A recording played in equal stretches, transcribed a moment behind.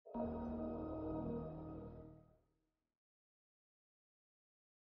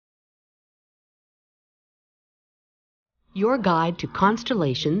your guide to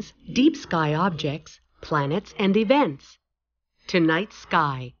constellations, deep sky objects, planets, and events. Tonight's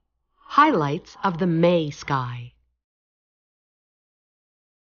Sky. Highlights of the May sky.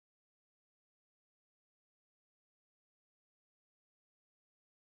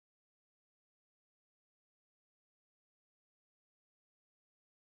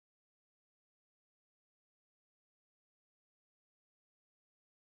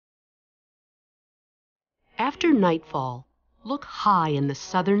 After nightfall, look high in the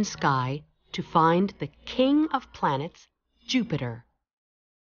southern sky to find the king of planets, Jupiter.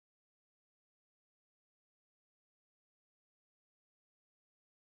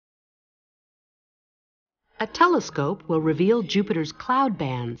 A telescope will reveal Jupiter's cloud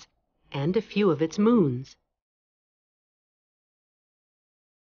bands and a few of its moons.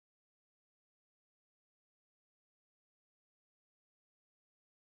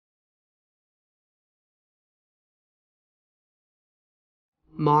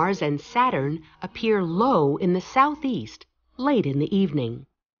 Mars and Saturn appear low in the southeast late in the evening.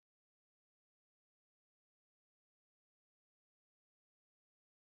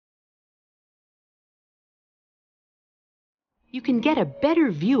 You can get a better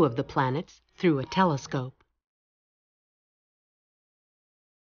view of the planets through a telescope.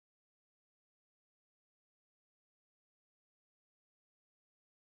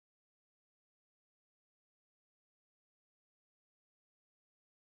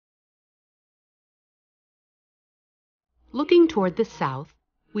 Looking toward the south,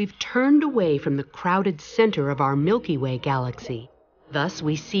 we've turned away from the crowded center of our Milky Way galaxy. Thus,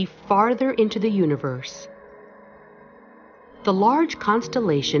 we see farther into the universe. The large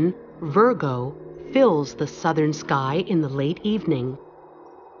constellation Virgo fills the southern sky in the late evening.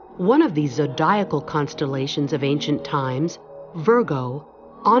 One of these zodiacal constellations of ancient times, Virgo,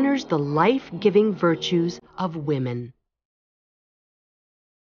 honors the life-giving virtues of women.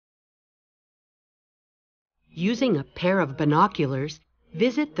 Using a pair of binoculars,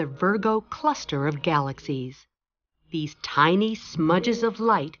 visit the Virgo cluster of galaxies. These tiny smudges of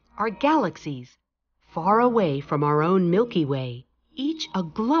light are galaxies, far away from our own Milky Way, each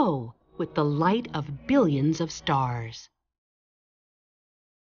aglow with the light of billions of stars.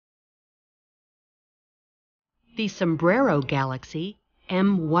 The Sombrero Galaxy,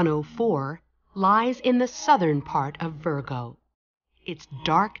 M104, lies in the southern part of Virgo. Its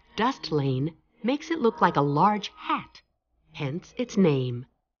dark dust lane makes it look like a large hat, hence its name.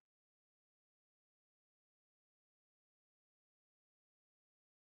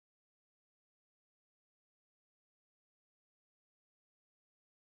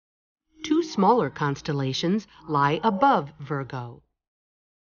 Two smaller constellations lie above Virgo.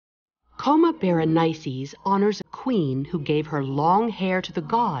 Coma Berenices honors a queen who gave her long hair to the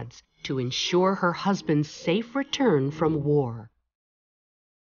gods to ensure her husband's safe return from war.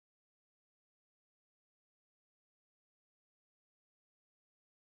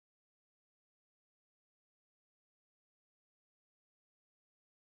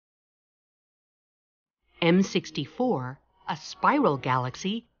 M64, a spiral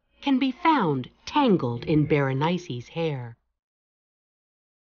galaxy, can be found tangled in Berenices' hair.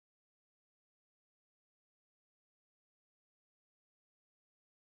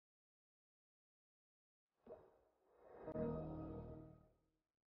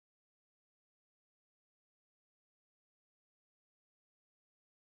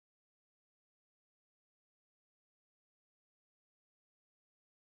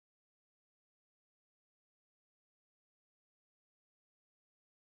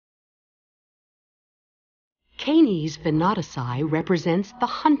 Canis Venatici represents the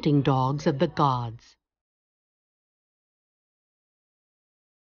hunting dogs of the gods.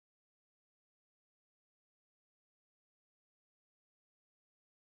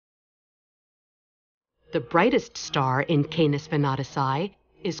 The brightest star in Canis Venatici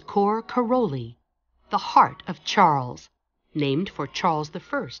is Cor Caroli, the heart of Charles, named for Charles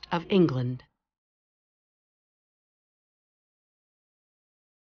I of England.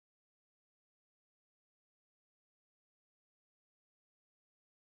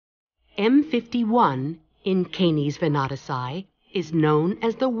 M51 in Canis Venatici is known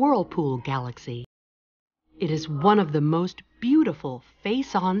as the Whirlpool Galaxy. It is one of the most beautiful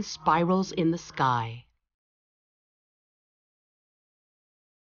face-on spirals in the sky.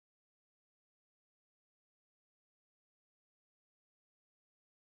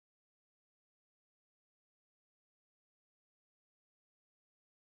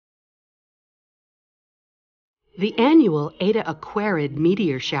 The annual Eta Aquarid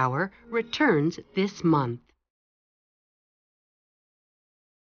meteor shower returns this month.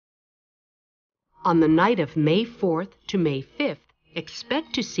 On the night of May 4th to May 5th,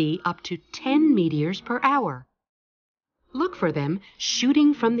 expect to see up to 10 meteors per hour. Look for them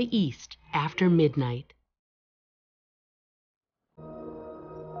shooting from the east after midnight.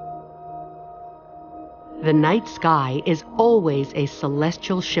 The night sky is always a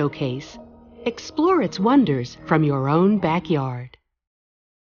celestial showcase. Explore its wonders from your own backyard.